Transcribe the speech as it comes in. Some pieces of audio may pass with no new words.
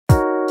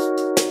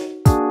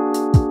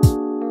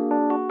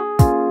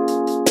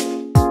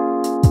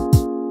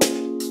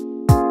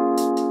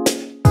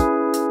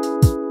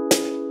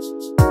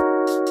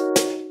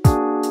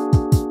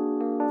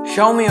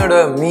Xiaomi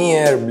Mi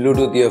Air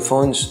Bluetooth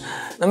Earphones.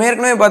 நம்ம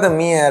ஏற்கனவே பார்த்த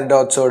Mi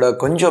Airpods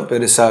கொஞ்சம்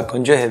பெருசா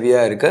கொஞ்சம்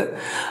ஹெவியா இருக்கு.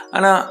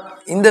 ஆனா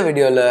இந்த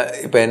வீடியோல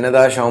இப்போ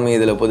என்னதான் Xiaomi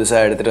இதல புதுசா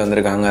எடுத்துட்டு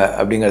வந்திருக்காங்க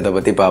அப்படிங்கறத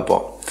பத்தி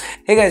பாப்போம்.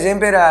 Hey guys,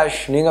 என் பேர்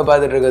ஆஷ். நீங்க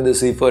பார்த்துட்டு இருக்கிறது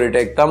C4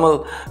 Tech தமிழ்.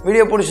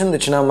 வீடியோ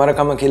பிடிச்சிருந்துச்சுனா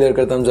மறக்காம கீழ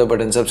இருக்கிற thumbs up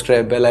button,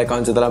 subscribe bell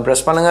icons இதெல்லாம்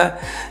பிரஸ் பண்ணுங்க.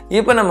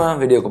 இப்போ நம்ம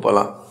வீடியோக்கு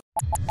போலாம்.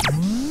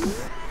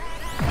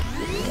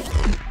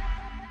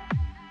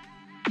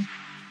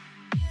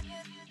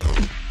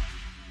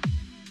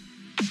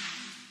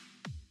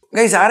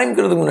 Guys,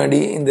 ஆரம்பிக்கிறதுக்கு முன்னாடி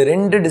இந்த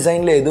ரெண்டு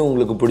டிசைன்ல எது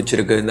உங்களுக்கு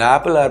பிடிச்சிருக்கு? இந்த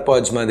Apple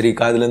Airpods மாதிரி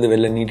காதுல இருந்து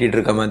வெளிய நீட்டிட்டு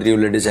இருக்க மாதிரி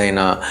உள்ள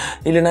டிசைனா,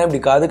 இல்லனா இப்படி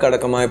காது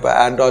கடக்கமா இப்ப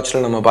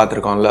AirDotsல நம்ம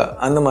பாத்துறோம்ல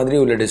அந்த மாதிரி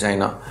உள்ள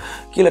டிசைனா?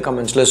 கீழ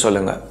கமெண்ட்ஸ்ல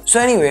சொல்லுங்க. So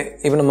anyway,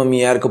 இப்போ நம்ம Mi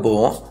Airக்கு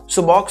போவோம்.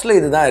 So boxல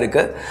இதுதான்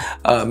இருக்கு.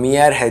 Mi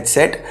Air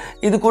headset.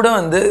 இது கூட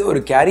வந்து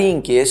ஒரு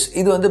carrying case.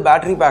 இது வந்து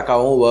battery pack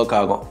ஆவும் work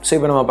ஆகும். So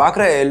இப்போ நம்ம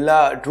பார்க்குற எல்லா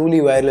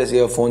truly wireless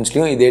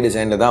earphonesலயும் இதே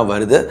டிசைன்ல தான்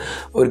வருது.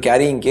 ஒரு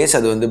carrying case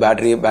அது வந்து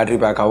battery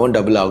pack ஆவும்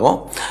டபுள் ஆகும்.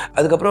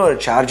 அதுக்கு ஒரு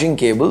சார்ஜிங்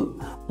கேபிள்,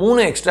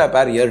 3 எக்ஸ்ட்ரா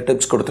பேர் இயர்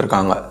டிப்ஸ்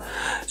கொடுத்திருக்காங்க.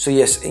 ஸோ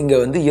எஸ், இங்கே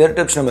வந்து இயர்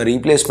டிப்ஸ் நம்ம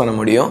ரீப்ளேஸ் பண்ண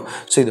முடியும்.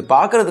 ஸோ இது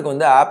பார்க்குறதுக்கு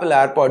வந்து ஆப்பிள்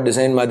ஏர்பாட்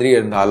டிசைன் மாதிரி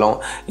இருந்தாலும்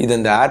இது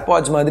இந்த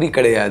ஏர்பாட்ஸ் மாதிரி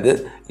கிடையாது.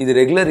 இது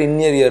ரெகுலர்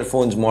இன்இயர்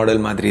இயர்ஃபோன்ஸ்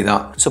மாடல் மாதிரி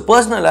தான். ஸோ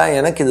பர்சனலாக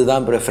எனக்கு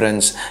இதுதான்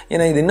ப்ரிஃபரன்ஸ்.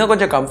 ஏன்னா இது இன்னும்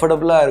கொஞ்சம்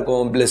கம்ஃபர்டபுளாக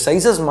இருக்கும். ப்ளஸ்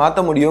சைஸஸ்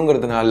மாற்ற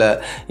முடியுங்கிறதுனால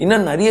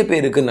இன்னும் நிறைய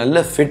பேருக்கு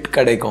நல்ல ஃபிட்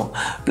கிடைக்கும்.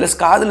 ப்ளஸ்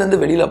காதுலேருந்து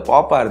வெளியில்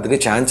பாப் ஆகிறதுக்கு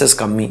சான்சஸ்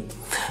கம்மி.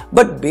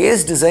 பட்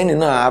பேஸ் டிசைன்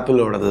இன்னும்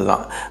ஆப்பிளோடது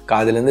தான்.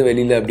 காதுலேருந்து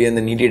வெளியில் அப்படியே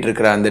அந்த நீட்டிகிட்டு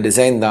இருக்கிற அந்த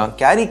டிசைன் தான்.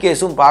 கேரி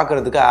கேஸும்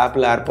பார்க்குறதுக்கு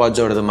ஆப்பிள்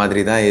ஏர்பாட்ஸோடது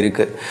மாதிரி தான்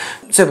இருக்குது.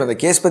 ஸோ இப்போ அந்த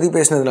கேஸ் பற்றி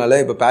பேசினதுனால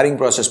இப்போ பேரிங்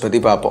ப்ராசஸ் பற்றி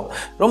பார்ப்போம்.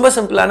 ரொம்ப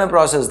சிம்பிளான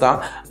ப்ராசஸ் தான்.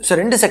 ஸோ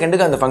 2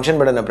 செகண்டுக்கு அந்த ஃபங்க்ஷன்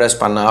பட்டனை ப்ரெஸ்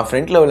பண்ணால்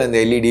ஃப்ரண்ட் லெவலில் அந்த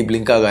எல்இடி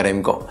பிளிங்க் ஆக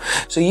ஆரம்பிக்கும்.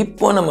 ஸோ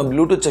இப்போ நம்ம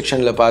ப்ளூடூத்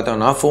செக்ஷனில்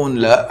பார்த்தோம்னா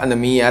ஃபோனில் அந்த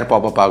Mi Air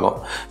பாப்பப் ஆகும்.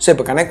 ஸோ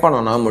இப்போ கனெக்ட்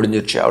பண்ணோன்னா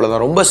முடிஞ்சிருச்சு.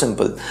 அவ்வளோதான், ரொம்ப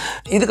சிம்பிள்.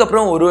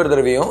 இதுக்கப்புறம் ஒரு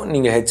தடவையும்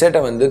நீங்கள்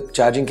ஹெட்செட்டை வந்து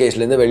சார்ஜிங்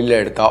கேஸ்லேருந்து வெளியில்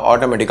எடுத்தால்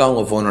ஆட்டோமேட்டிக்காக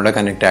உங்கள் ஃபோனோட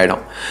கனெக்ட்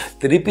ஆகிடும்.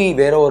 திருப்பி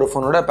வேறு ஒரு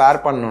ஃபோனோட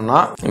பேர்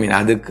பண்ணோன்னா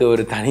அதுக்கு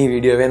ஒரு தனி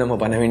வீடியோவே நம்ம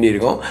பண்ண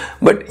வேண்டியிருக்கும்.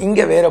 பட்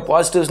இங்கே வேறு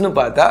பாசிட்டிவ்ஸ்னு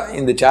பார்த்தா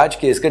இந்த சார்ஜ்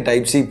கேஸ்க்கு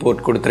Type-C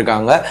போர்ட்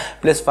கொடுத்துருக்காங்க.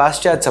 ப்ளஸ்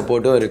ஃபாஸ்ட் சார்ஜ்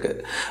சப்போர்ட்டும் இருக்குது.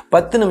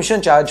 10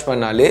 நிமிஷம் சார்ஜ்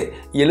பண்ணாலே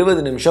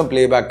 70 நிமிஷம்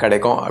ப்ளேபேக்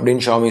கிடைக்கும்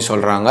அப்படின்னு Xiaomi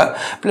சொல்கிறாங்க.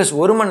 ப்ளஸ்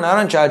 1 மணி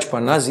நேரம் சார்ஜ்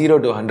பண்ணால் 0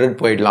 to 100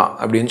 போயிடலாம்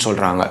அப்படின்னு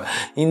சொல்கிறாங்க.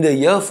 இந்த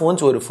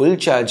இயர்ஃபோன்ஸ் ஒரு ஃபுல்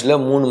சார்ஜில்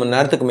 3 மணி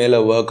நேரத்துக்கு மேலே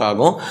ஒர்க்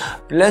ஆகும்.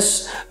 ப்ளஸ்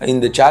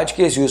இந்த சார்ஜ்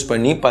கேஸ் யூஸ்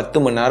பண்ணி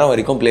 10 மணி நேரம்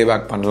வரைக்கும்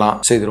ப்ளேபேக் பண்ணலாம்.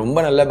 ஸோ இது ரொம்ப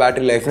நல்ல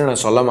பேட்டரி லைஃப்னு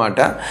நான் சொல்ல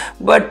மாட்டேன்.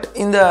 பட்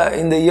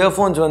இந்த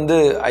இயர்ஃபோன்ஸ் வந்து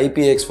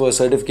IPX4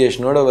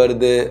 சர்டிஃபிகேஷனோட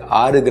வருது.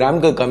 6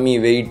 கிராமுக்கு கம்மி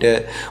வெயிட்டு.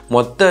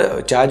 மொத்த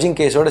சார்ஜிங்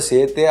கேஸோட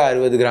சேர்த்தே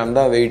 60 கிராம்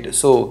தான் வெயிட்.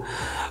 ஸோ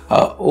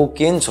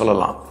ஓகேன்னு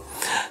சொல்லலாம்.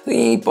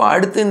 இப்போ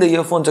அடுத்து இந்த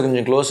இயர்ஃபோன்ஸை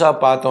கொஞ்சம் க்ளோஸாக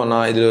பார்த்தோன்னா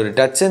இதில் ஒரு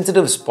டச்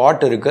சென்சிட்டிவ்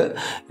ஸ்பாட் இருக்குது.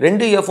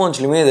 2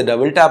 இயர்ஃபோன்ஸ்லையுமே இதை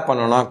டபுள் டேப்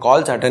பண்ணோன்னா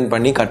கால்ஸ் அட்டென்ட்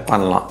பண்ணி கட்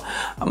பண்ணலாம்.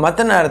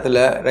 மற்ற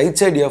நேரத்தில் ரைட்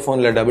சைட்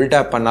இயர்ஃபோனில் டபுள்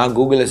டேப் பண்ணால்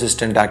கூகுள்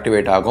அசிஸ்டன்ட்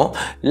ஆக்டிவேட் ஆகும்.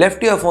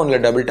 லெஃப்ட்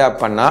இயர்ஃபோனில் டபுள் டேப்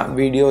பண்ணால்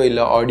வீடியோ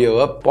இல்லை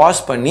ஆடியோவை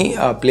பாஸ் பண்ணி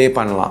ப்ளே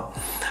பண்ணலாம்.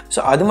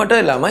 ஸோ அது மட்டும்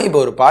இல்லாமல் இப்போ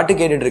ஒரு பாட்டு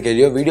கேட்டுட்டு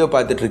இருக்கலையோ வீடியோ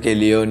பார்த்துட்டு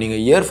இருக்கலையோ நீங்கள்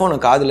இயர்ஃபோனை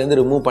காதுலேருந்து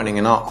ரிமூவ்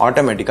பண்ணிங்கன்னா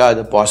ஆட்டோமேட்டிக்காக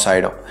அது பாஸ்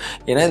ஆகிடும்.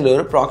 ஏன்னா இதில்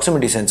ஒரு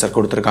ப்ராக்சிமிட்டி சென்சர்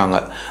கொடுத்துருக்காங்க.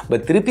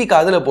 பட் திருப்பி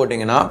காதில்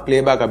போட்டிங்கன்னா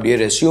ப்ளேபேக் அப்படியே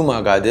ரெஸ்யூம்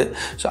ஆகாது.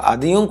 ஸோ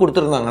அதையும்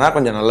கொடுத்துருந்தாங்கன்னா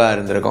கொஞ்சம் நல்லா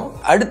இருந்திருக்கும்.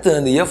 அடுத்து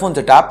அந்த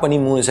இயர்ஃபோன்ஸை டேப் பண்ணி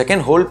 3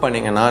 செகண்ட் ஹோல்ட்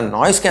பண்ணிங்கன்னா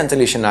நாய்ஸ்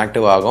கேன்சலேஷன்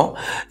ஆக்டிவ் ஆகும்.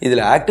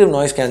 இதில் ஆக்டிவ்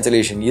நாய்ஸ்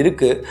கேன்சலேஷன்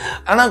இருக்குது.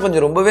 ஆனால்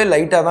கொஞ்சம் ரொம்பவே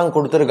லைட்டாக தான்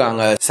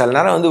கொடுத்துருக்காங்க. சில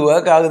நேரம் வந்து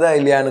ஒர்க் ஆகுதா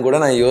இல்லையான்னு கூட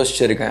நான்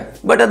யோசிச்சிருக்கேன்.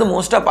 பட் அது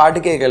மோஸ்ட்டாக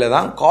பாட்டு கேட்கல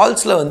தான்.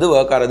 கால்ஸில் வந்து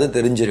ஒர்க் ஆகிறது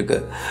தெரிஞ்சிருக்கு.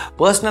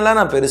 பர்சனலாக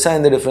நான் பெருசாக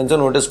இந்த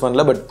டிஃப்ரென்ஸும் நோட்டீஸ்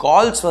பண்ணல. பட்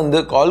கால்ஸ் வந்து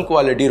கால்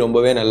குவாலிட்டி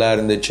ரொம்பவே நல்லா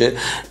இருந்துச்சு.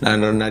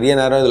 நான் நிறைய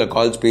நேரம் இதில்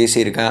கால்ஸ்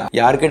பேசியிருக்கேன்.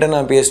 யார்கிட்ட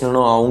நான்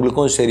பேசணும்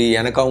அவங்களுக்கும் சரி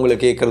எனக்கு அவங்கள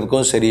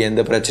கேட்குறதுக்கும் சரி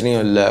எந்த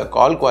பிரச்சனையும் இல்லை.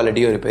 கால்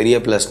குவாலிட்டி ஒரு பெரிய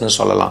ப்ளஸ்ன்னு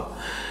சொல்லலாம்.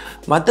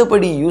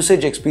 மற்றபடி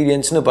யூசேஜ்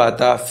எக்ஸ்பீரியன்ஸ்னு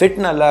பார்த்தா ஃபிட்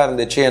நல்லா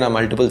இருந்துச்சு. ஏன்னா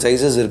மல்டிபிள்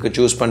சைஸஸ் இருக்குது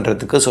சூஸ்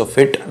பண்ணுறதுக்கு. ஸோ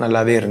ஃபிட்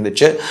நல்லாவே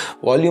இருந்துச்சு.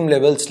 Volume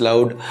levels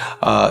loud,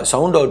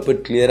 sound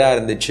output கிளியராக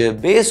இருந்துச்சு.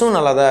 பேஸும்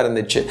நல்லா தான்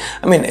இருந்துச்சு.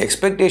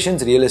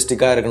 எக்ஸ்பெக்டேஷன்ஸ்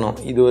ரியலிஸ்டிக்காக இருக்கணும்.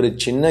 இது ஒரு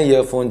சின்ன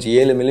இயர்ஃபோன்ஸ்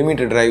 7 mm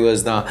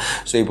டிரைவர்ஸ் தான்.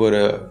 ஸோ இப்போ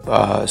ஒரு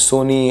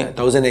சோனி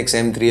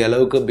 1000XM3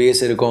 அளவுக்கு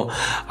பேஸ் இருக்கும்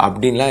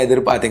அப்படின்லாம்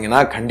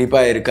எதிர்பார்த்திங்கன்னா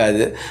கண்டிப்பாக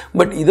இருக்காது.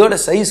 பட் இதோட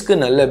சைஸ்க்கு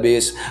நல்ல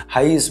பேஸ்,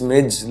 ஹைஸ்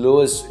மிட்ஸ்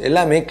லோஸ்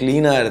எல்லாமே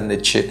க்ளீனாக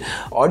இருந்துச்சு.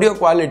 ஆடியோ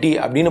குவாலிட்டி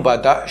அப்படின்னு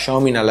பார்த்தா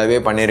Xiaomi நல்லாவே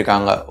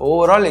பண்ணியிருக்காங்க.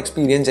 ஓவரால்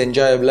எக்ஸ்பீரியன்ஸ்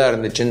என்ஜாயபிளாக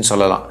இருந்துச்சுன்னு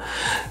சொல்லலாம்.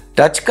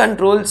 டச்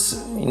கண்ட்ரோல்ஸ்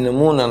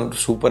இன்னமும் நான்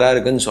சூப்பராக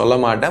இருக்குன்னு சொல்ல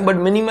மாட்டேன். பட்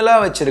மினிமலாக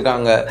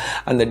வச்சுருக்காங்க.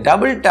 அந்த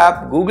double tape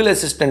Google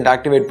assistant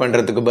activate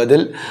பண்ணுறதுக்கு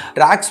பதில்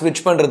ட்ராக்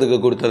ஸ்விட்ச் பண்ணுறதுக்கு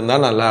கொடுத்துருந்தா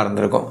நல்லா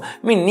இருந்திருக்கும்.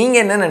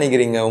 நீங்கள் என்ன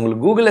நினைக்கிறீங்க?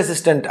 உங்களுக்கு கூகுள்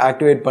அசிஸ்டன்ட்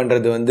ஆக்டிவேட்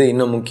பண்ணுறது வந்து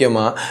இன்னும்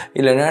முக்கியமாக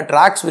இல்லைன்னா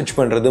ட்ராக் ஸ்விட்ச்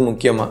பண்ணுறது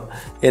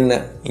முக்கியமாக? என்ன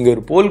இங்கே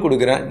ஒரு போல்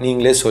கொடுக்குறேன்,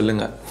 நீங்களே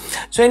சொல்லுங்கள்.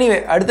 ஸோ எனிவே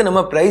அடுத்து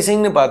நம்ம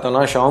ப்ரைஸிங்னு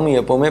பார்த்தோன்னா Xiaomi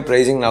எப்போவுமே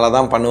ப்ரைஸிங் நல்லா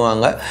தான்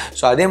பண்ணுவாங்க.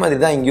 ஸோ அதே மாதிரி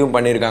தான் இங்கேயும்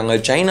பண்ணியிருக்காங்க.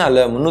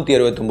 சைனாவில்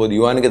 369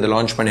 யுவானுக்கு இதை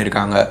லான்ச்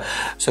பண்ணியிருக்காங்க.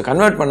 ஸோ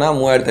கன்வெர்ட் பண்ணால்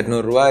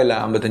 $3800 இல்லை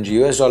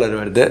 $55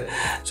 வருது.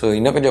 ஸோ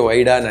இன்னும் கொஞ்சம்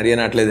வைடாக நிறைய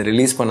நாட்டில் இதை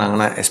ரிலீஸ்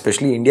பண்ணாங்கன்னா,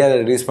 எஸ்பெஷலி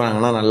இந்தியாவில் ரிலீஸ்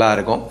பண்ணாங்கன்னா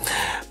நல்லாயிருக்கும்.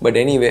 பட்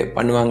எனிவே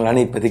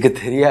பண்ணுவாங்களான்னு இப்போதைக்கு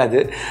தெரியாது.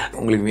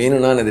 உங்களுக்கு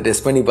வேணும்னா நான் இதை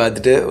டெஸ்ட் பண்ணி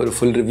பார்த்துட்டு ஒரு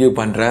ஃபுல் ரிவ்யூ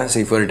பண்ணுறேன்.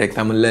 C4 Tech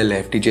தமிழில் இல்லை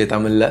FTJ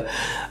தமிழில்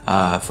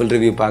ஃபுல்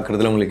ரிவ்யூ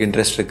பார்க்குறதுல உங்களுக்கு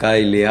இன்ட்ரெஸ்ட் இருக்கா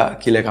இல்லையா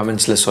கீழே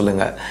கமெண்ட்ஸில்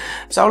சொல்லுங்கள்.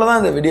 ஸோ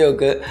அவ்வளோதான் இந்த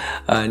வீடியோவுக்கு.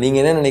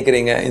 நீங்கள் என்ன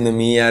நினைக்கிறீங்க இந்த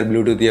மீஆர்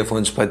ப்ளூடூத்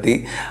இயர்ஃபோன்ஸ் பற்றி?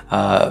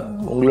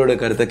 உங்களோட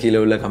கருத்தை கீழே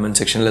உள்ள கமெண்ட்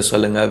செக்ஷனில்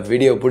சொல்லுங்கள்.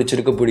 வீடியோ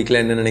பிடிச்சிருக்கு பிடிக்கல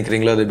என்ன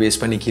நினைக்கிறீங்களோ அதை பேஸ்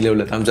பண்ணி கீழே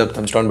உள்ள தம்ஸ் அப்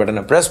தம்ஸ் டவுன்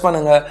பட்டனை ப்ரெஸ்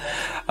பண்ணுங்கள்.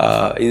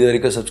 இது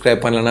வரைக்கும்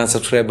சப்ஸ்கிரைப் பண்ணலன்னா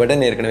சப்ஸ்கிரைப்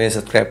பட்டன், ஏற்கனவே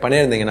சப்ஸ்கிரைப்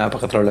பண்ணியிருந்தீங்கன்னா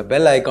பக்கத்தில் உள்ள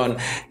பெல் ஐக்கான்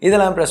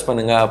இதெல்லாம் ப்ரெஸ்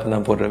பண்ணுங்கள். அப்போ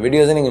நான் போடுற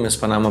வீடியோஸை நீங்கள்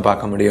மிஸ் பண்ணாமல்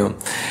பார்க்க முடியும்.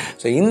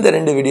 ஸோ இந்த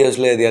 2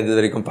 வீடியோஸில் எது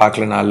வரைக்கும்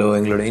பார்க்கலனாலோ,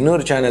 எங்களோட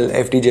இன்னொரு சேனல்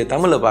FTJ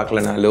தமிழில்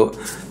பார்க்கலனாலோ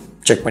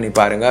செக் பண்ணி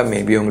பாருங்கள்.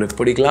 மேபி உங்களுக்கு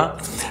பிடிக்கலாம்.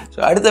 ஸோ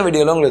அடுத்த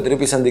வீடியோவில் உங்களை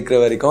திருப்பி சந்திக்கிற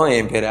வரைக்கும்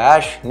என் பேர்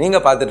ஆஷ்.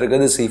 நீங்கள் பார்த்துட்டு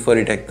இருக்கிறது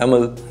C4 Tech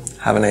Tamil.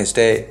 Have a nice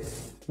day.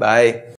 Bye.